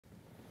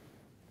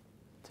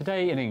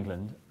Today in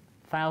England,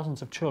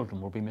 thousands of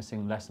children will be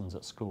missing lessons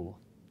at school.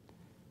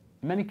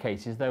 In many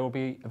cases, there will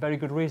be a very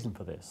good reason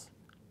for this,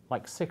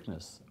 like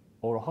sickness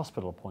or a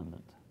hospital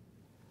appointment.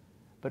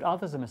 But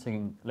others are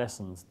missing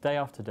lessons day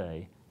after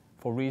day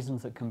for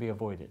reasons that can be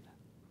avoided.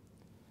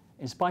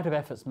 In spite of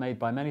efforts made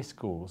by many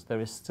schools,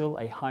 there is still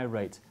a high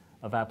rate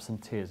of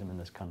absenteeism in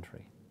this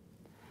country.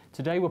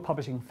 Today we're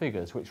publishing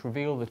figures which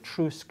reveal the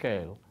true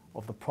scale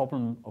of the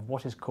problem of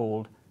what is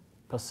called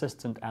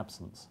persistent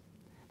absence.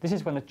 This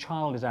is when a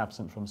child is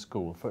absent from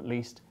school for at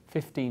least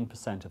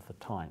 15% of the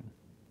time.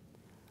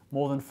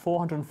 More than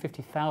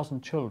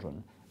 450,000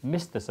 children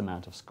missed this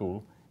amount of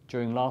school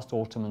during last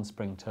autumn and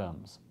spring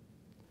terms.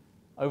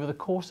 Over the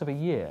course of a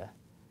year,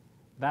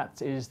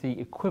 that is the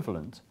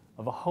equivalent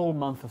of a whole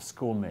month of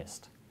school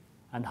missed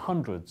and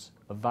hundreds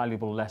of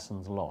valuable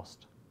lessons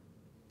lost.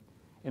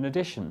 In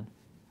addition,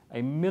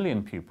 1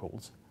 million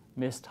pupils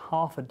missed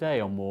half a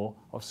day or more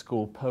of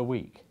school per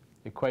week,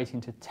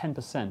 equating to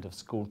 10% of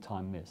school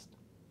time missed.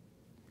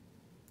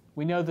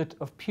 We know that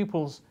of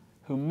pupils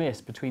who miss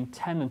between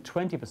 10 and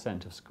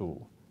 20% of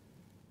school,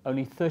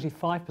 only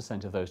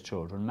 35% of those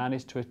children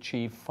manage to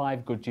achieve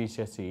 5 good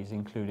GCSEs,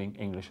 including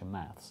English and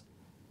Maths.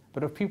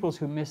 But of pupils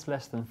who miss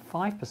less than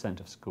 5%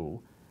 of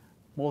school,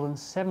 more than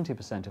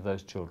 70% of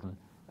those children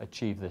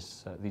achieve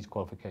these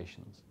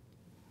qualifications.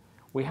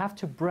 We have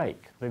to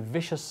break the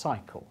vicious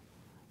cycle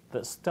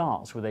that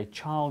starts with a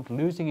child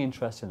losing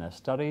interest in their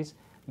studies,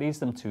 leads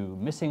them to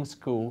missing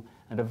school,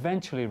 and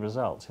eventually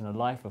results in a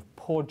life of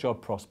poor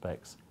job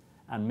prospects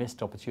and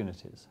missed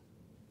opportunities.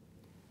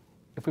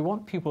 If we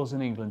want pupils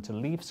in England to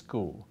leave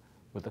school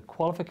with the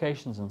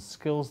qualifications and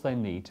skills they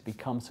need to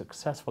become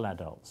successful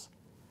adults,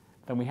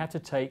 then we have to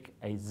take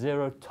a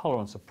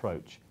zero-tolerance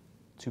approach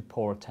to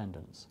poor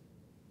attendance.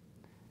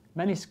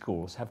 Many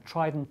schools have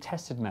tried and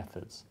tested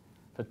methods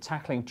for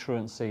tackling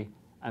truancy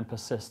and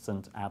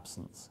persistent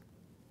absence.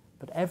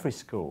 But every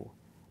school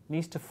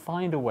needs to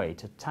find a way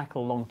to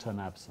tackle long-term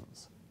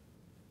absence.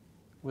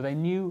 With a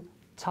new,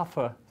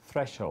 tougher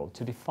threshold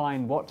to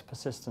define what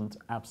persistent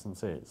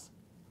absence is,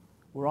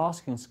 we're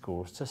asking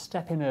schools to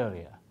step in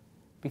earlier,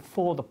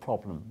 before the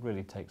problem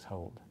really takes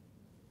hold.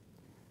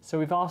 So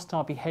we've asked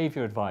our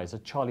behaviour advisor,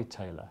 Charlie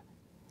Taylor,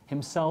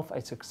 himself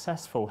a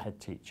successful head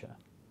teacher,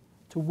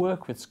 to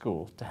work with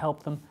schools to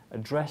help them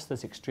address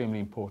this extremely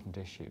important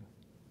issue.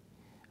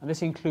 And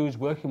this includes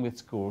working with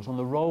schools on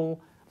the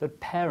role that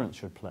parents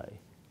should play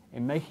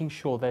in making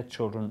sure their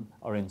children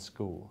are in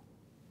school.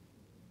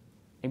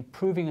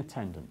 Improving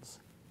attendance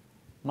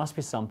must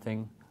be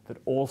something that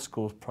all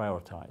schools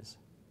prioritise.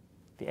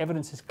 The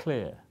evidence is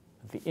clear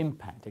of the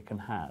impact it can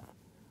have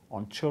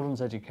on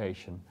children's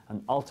education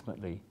and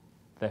ultimately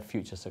their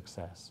future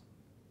success.